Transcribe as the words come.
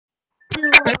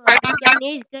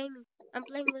Naze Gaming. I'm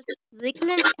playing with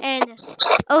Zignan and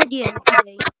Odian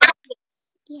today.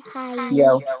 Hi.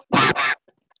 Yo.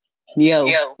 Yo.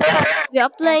 We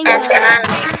are playing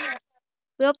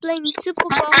Super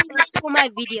Coffee for my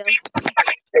video.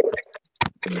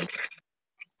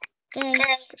 Guys,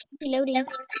 loading.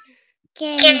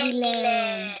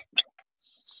 Candyland.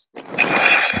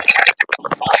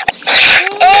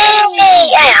 Hey,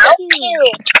 I help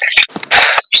you.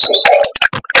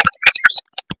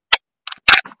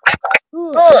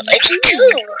 Good, it's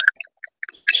two.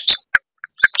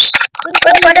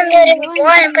 What am I doing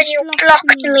one, but you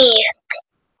blocked me.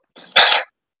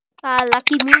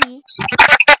 Lucky me.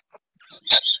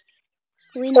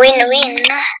 Win.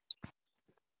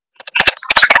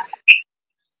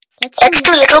 That's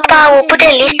too little power. Put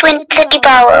at least 30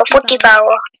 power, 40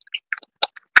 power.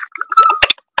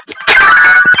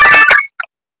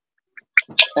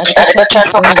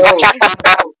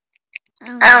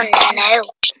 Oh no.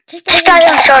 Just try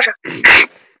on charger.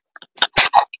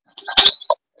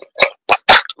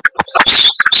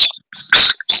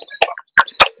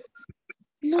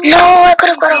 No, I could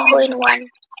have got a hole in one.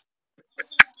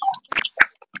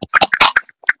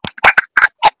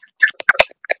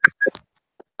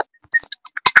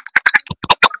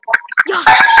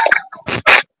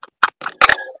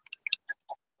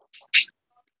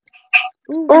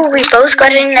 Oh, we both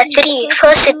got it in a 3.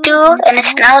 First a 2,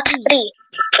 and now it's 3.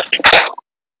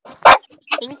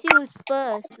 Let me see who's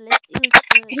first. Let's see who's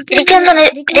first.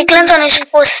 Rickland's on his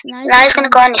first. Now he's gonna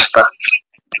go on his first.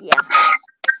 Yeah.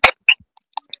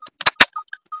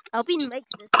 Alpine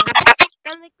makes this one.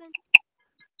 Come, Rickland.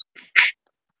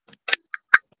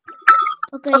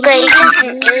 Okay,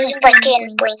 Rickland's losing by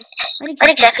 10 points. What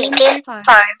exactly? 10? 5.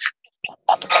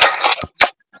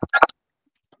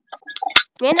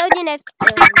 Me and Odian have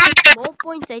more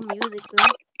points than you,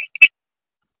 Rickland.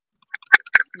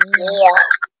 Yeah.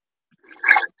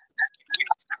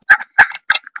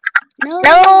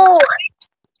 No.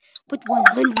 Put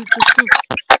 100%.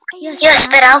 Yes,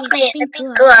 that helped me. The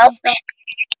big girl helped me.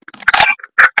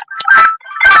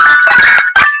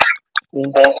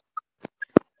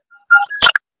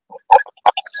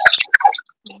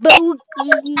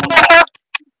 Bogey.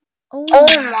 Oh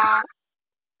my.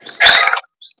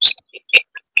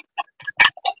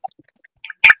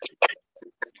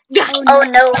 Yeah. Oh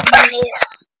no,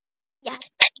 please. Yeah.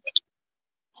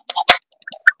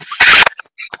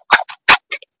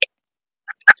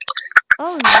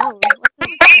 Oh no.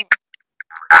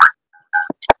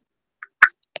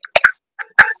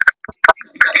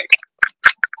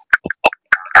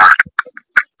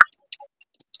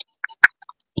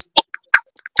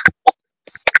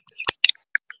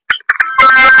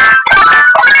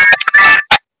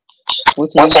 What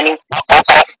was that? What's your name?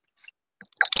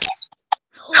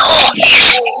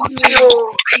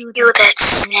 You, that's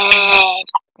sad.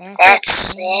 That's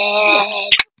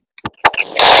sad.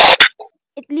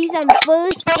 At least I'm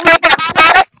first.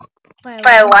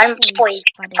 By 1 point,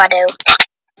 Fado.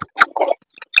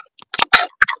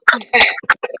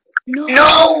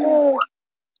 No!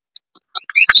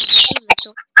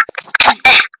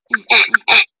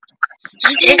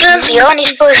 Rickland's here on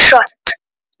his first shot.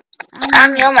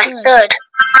 I'm here on my third.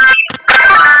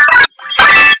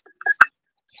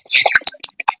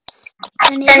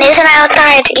 Then isn't I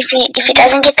tied? If he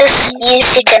doesn't get this, he's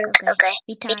second. Okay,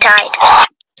 we tied.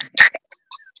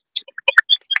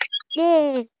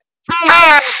 Yay!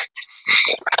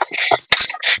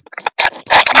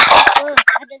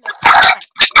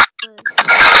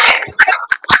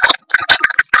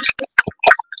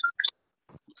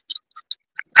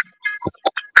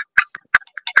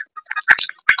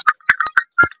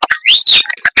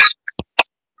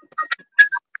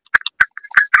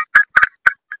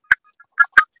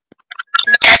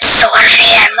 That's so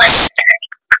unfair.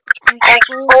 I have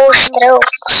 4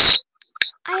 strokes.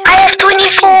 I have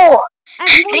 24.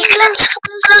 Rickland's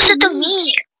closer to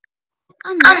me.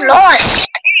 I'm lost.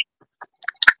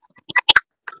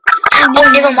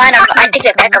 Oh, never mind. I take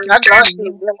it back. I'm not lost.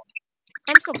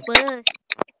 I'm so first.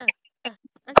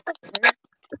 I'm so first.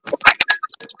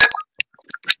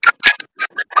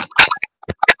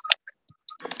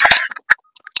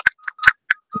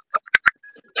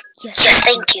 Yes,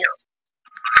 thank you.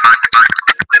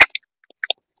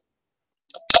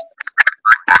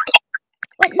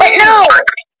 But no!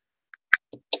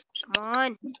 Come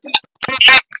on.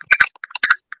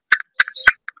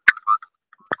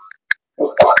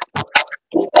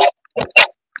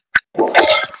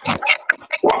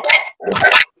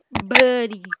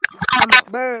 Birdie. I'm a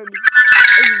birdie.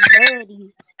 Hey,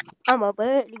 birdie. I'm a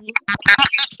birdie.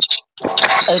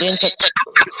 Odian check.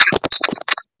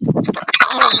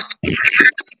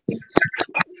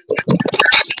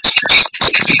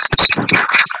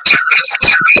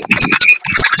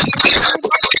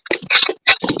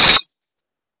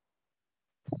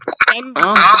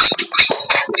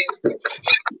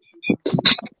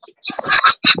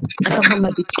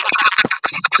 Muhammad,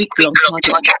 big long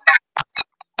target.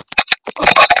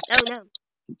 Oh no.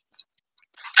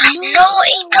 No,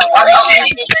 ain't no way.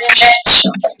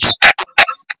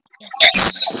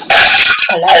 Yes.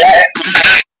 Hello.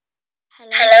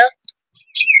 Hello.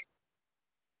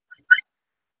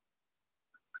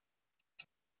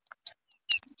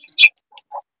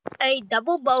 A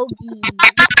double bogey.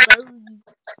 Bogey.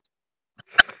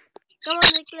 Come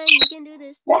on, Nicklin, you can do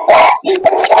this.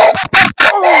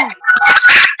 Oh.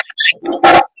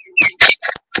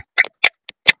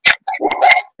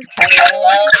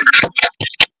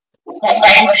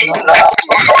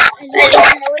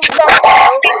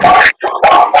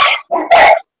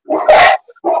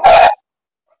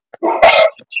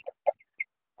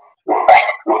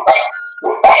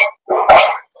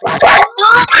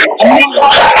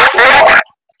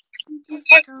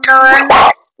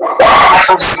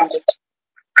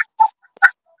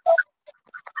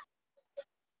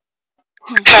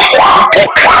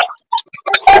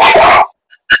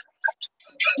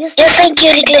 Yes, thank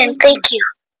you, Nicklin. Thank you.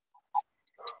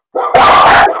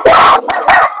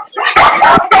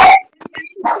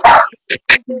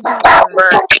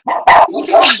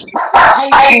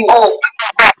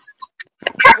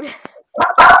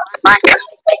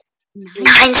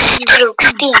 Nine strokes,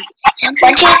 16.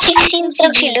 Once you hit 16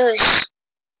 strokes, you lose.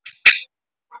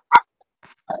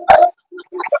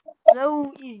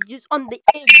 No, he's just on the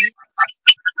edge.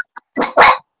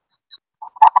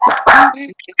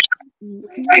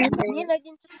 Ngayon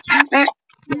lagi six strokes.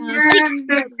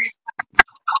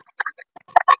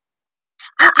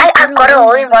 I've got a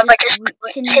hole in one by just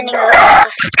sending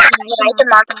the right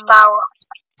amount of power.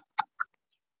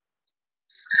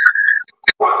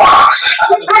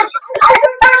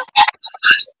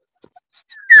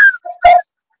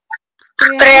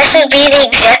 But it has to be the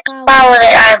exact power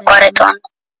that I've got it on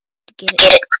to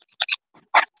get it.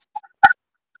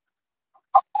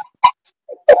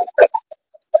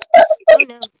 Oh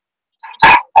no.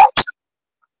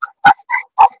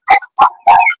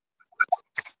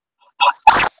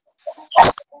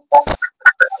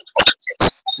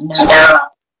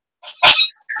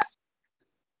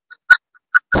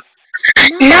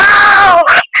 No!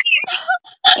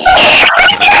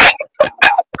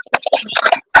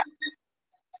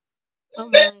 Oh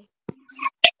my.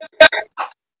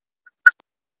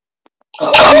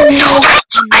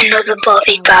 I know the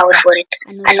perfect power for it.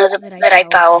 I know the right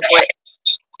power for it.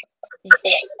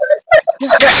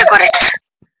 Yes, I got it.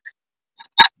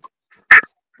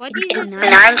 What is it?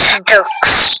 9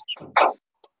 strokes.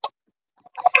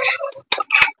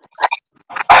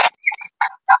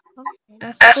 Okay.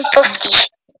 50.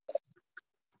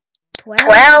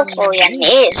 12 for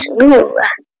Yanis. Ooh.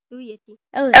 Ooh, Yeti.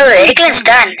 Oh, Nicklin's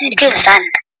done. Nicklin's done.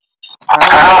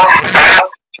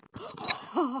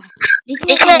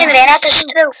 Nicklin ran out of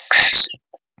strokes.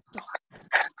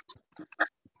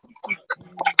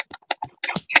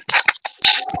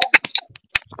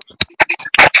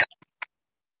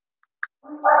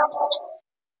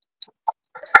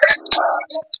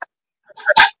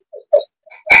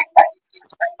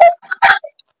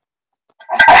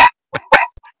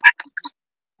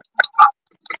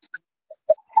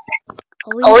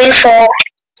 Going for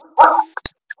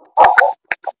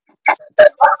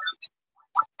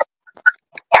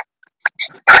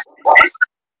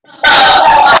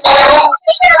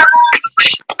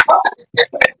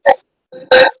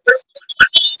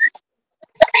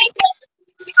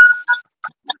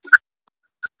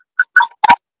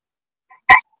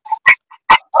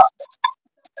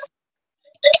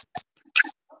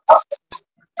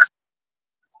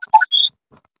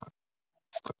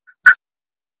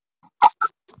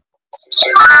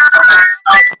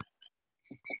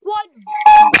What?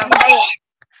 okay.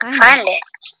 Finally.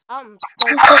 I'm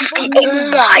 50.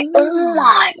 Oh my, oh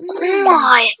my, oh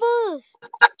my. first.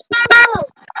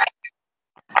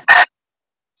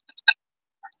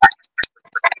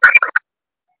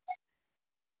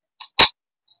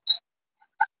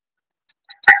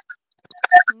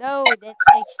 No, that's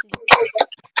actually.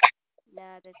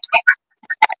 Nah, that's.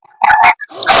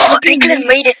 Nicklin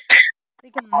made it.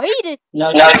 We can made it.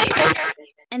 No,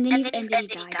 And then he Then he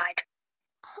died.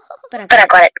 But I But I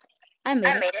got it. I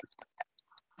made it.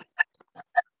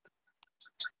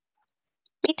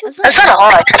 That's not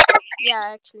hard.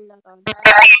 Yeah, actually not on.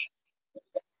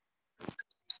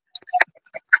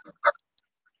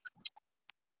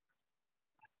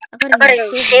 I got I got it it in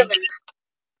in 7. 7.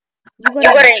 You You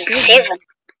got it in 7.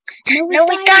 No,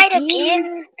 We died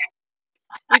again.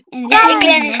 And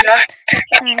Nicklin is not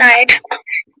tied.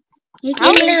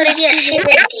 Nicklin already has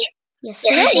 70. Yes,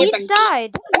 Yes, No, we 70.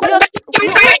 died. We all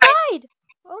died.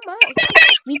 Oh my.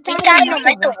 We We tied no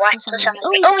matter what for some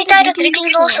reason. Oh, we tied at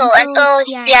Rickles also until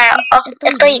he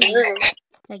loses.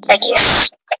 Like Like yes.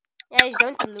 Yeah, he's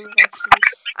going to lose actually.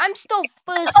 I'm still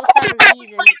first for some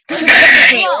reason.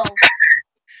 Wow.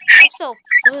 I'm still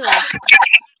first.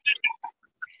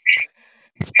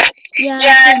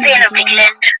 Yeah, same with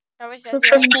Bigland. How much does he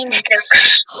have? 15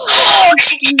 strokes. Oh,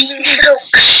 16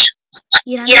 strokes.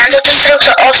 He He runs out of strokes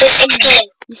after 16.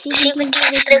 You see,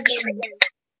 17 strokes is the end.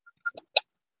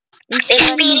 They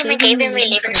speed him and gave him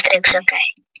 11 strokes, okay?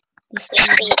 They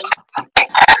speed him.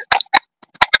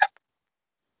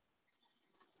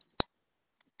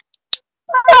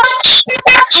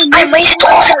 I made it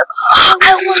also.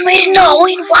 I almost made it in a hole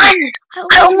in one.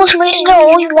 I almost made it in a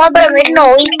hole in one, but I made it in a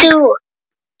hole in two.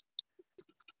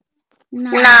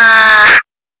 Nah.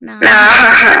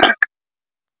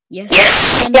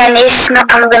 Yes. Yanis,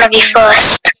 I'm gonna be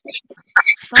first.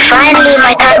 Finally,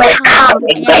 my time has come.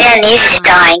 Yanis is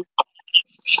dying.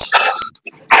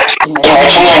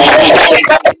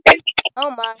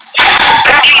 Oh my.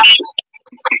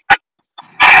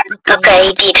 Okay,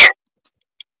 he did.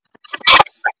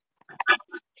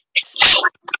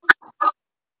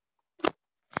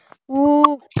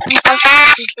 Ooh.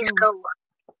 Let's go.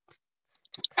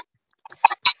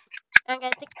 I'm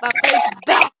gonna take my place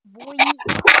back, boy.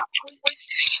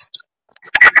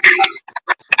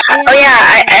 Oh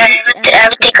yeah, I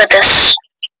would take this.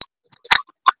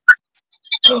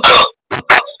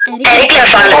 Eric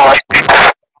found it.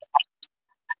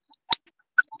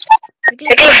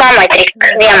 Eric found my trick.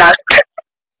 They are marked.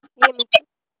 Yeah, me too.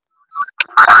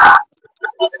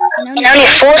 And only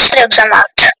 4 strokes are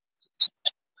marked.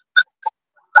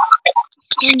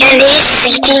 And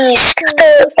he's eating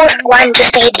the fourth one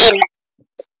just to get in.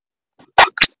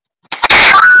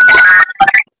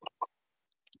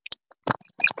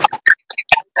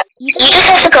 You just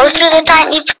have to go through the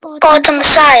tiny part on the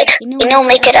side. And you'll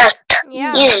make it out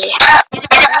Yeah. easily.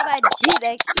 What I did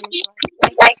actually.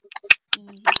 Like,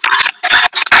 easy.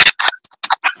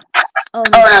 Oh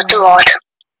Oh no, too hard.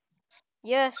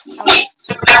 Yes.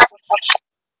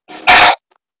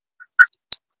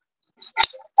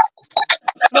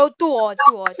 No, too hard.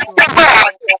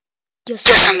 Just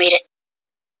Just I made it.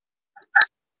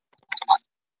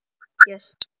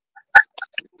 Yes.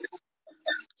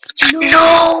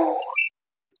 No!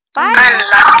 Bye.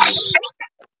 Unlucky.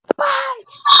 Bye.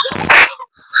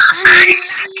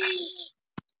 Unlucky.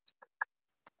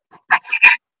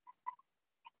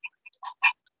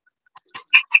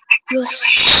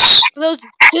 Yes. Those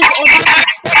just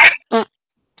on.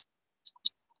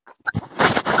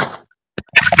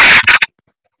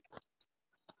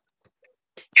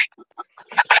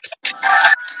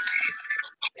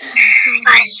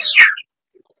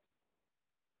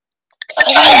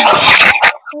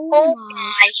 Oh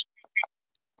my.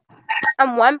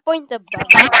 I'm 1 point above.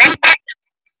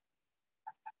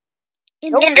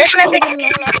 In this map, you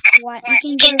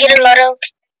you can get a lot of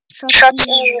shots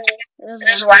easily.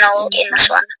 There's one hole in this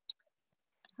one.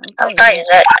 I'll tell you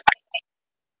that.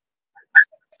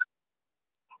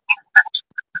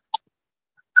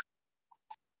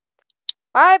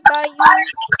 Bye bye, you.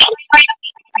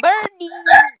 Birdie.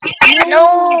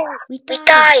 No, we we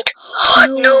tied.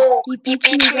 No, he he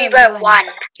beat me by 1.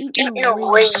 No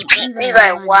way, he beat me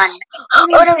by 1.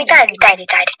 Oh no, we tied.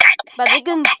 But they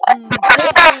can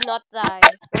definitely not die.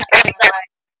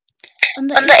 On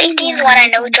the On the 18th one, I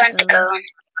know which one to go on.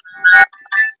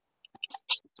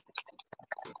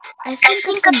 I I think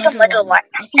think it's the middle one.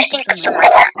 I think it's the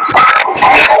middle one.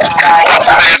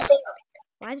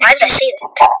 Why did I say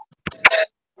that?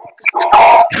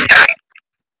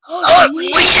 Oh, I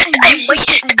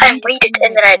waited,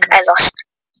 and then I lost.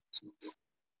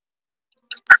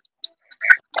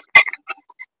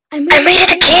 I made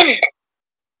it again.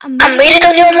 I made it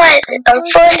only on my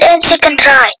first and second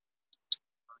try.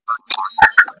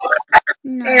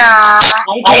 Nah.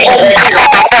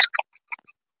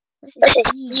 This is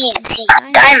easy.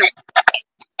 Diamond.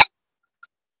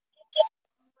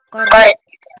 Got it.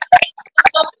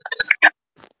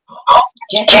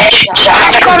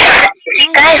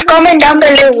 Guys, comment down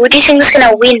below who do you think is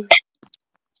gonna win.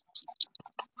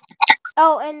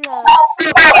 Oh, and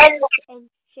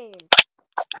Shane.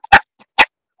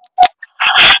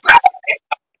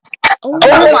 Oh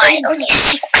my, only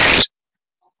 6.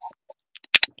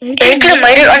 Eric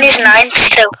made it on his 9th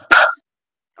stroke.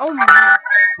 Oh my.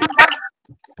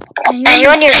 And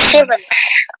you're on your 7th.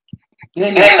 You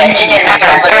imagine it.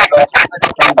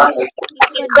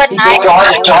 You got 9.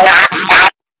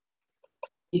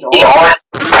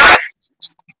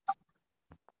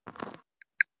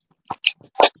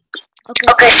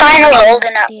 Okay, final hold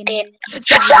and up then.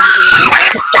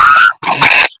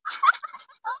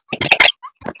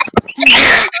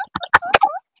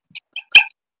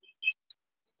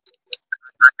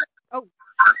 Oh.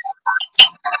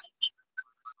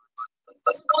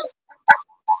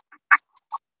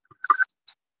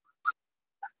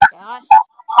 Gosh.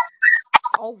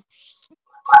 Oh.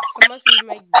 How must we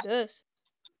make this?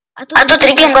 I thought thought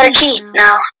Ricky got a key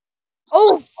now.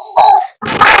 Oh.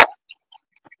 I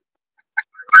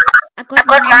I got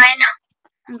mine.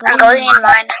 I'm going in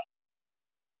mine.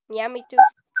 Yeah, me too.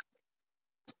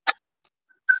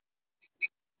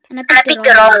 And I And I picked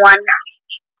the wrong one.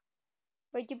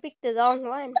 Wait, you picked the wrong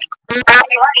one.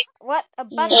 What? A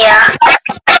bug? Yeah.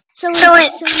 So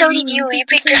So did you. You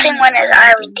picked the same one as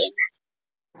I did.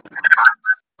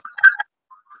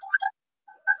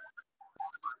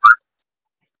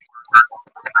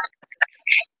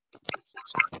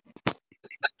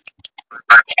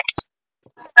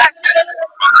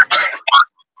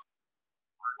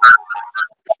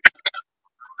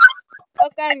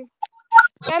 Okay.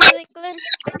 Come, Nicklin.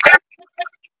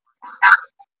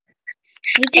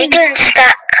 Nicklin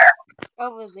stuck.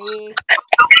 Over there.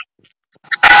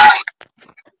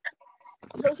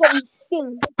 That's what we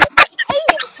sing.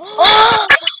 Oh!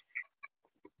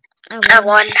 I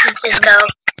won. Let's go.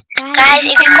 Guys,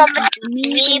 if you comment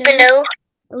me below,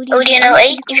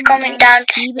 ODNO8, if you comment down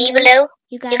me below,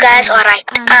 you guys are right.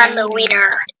 I'm the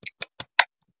winner.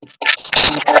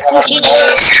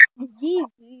 GG's.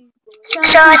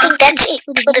 So I think that's it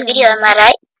for the video, am I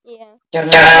right? Yeah.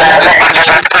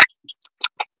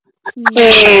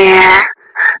 Yeah.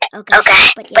 Okay.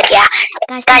 But yeah,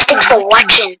 guys, thanks for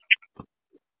watching.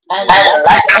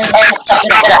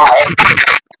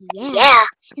 Yeah.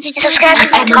 And subscribe to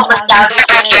my comment down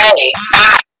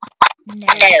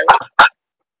below.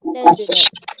 Don't do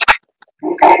that.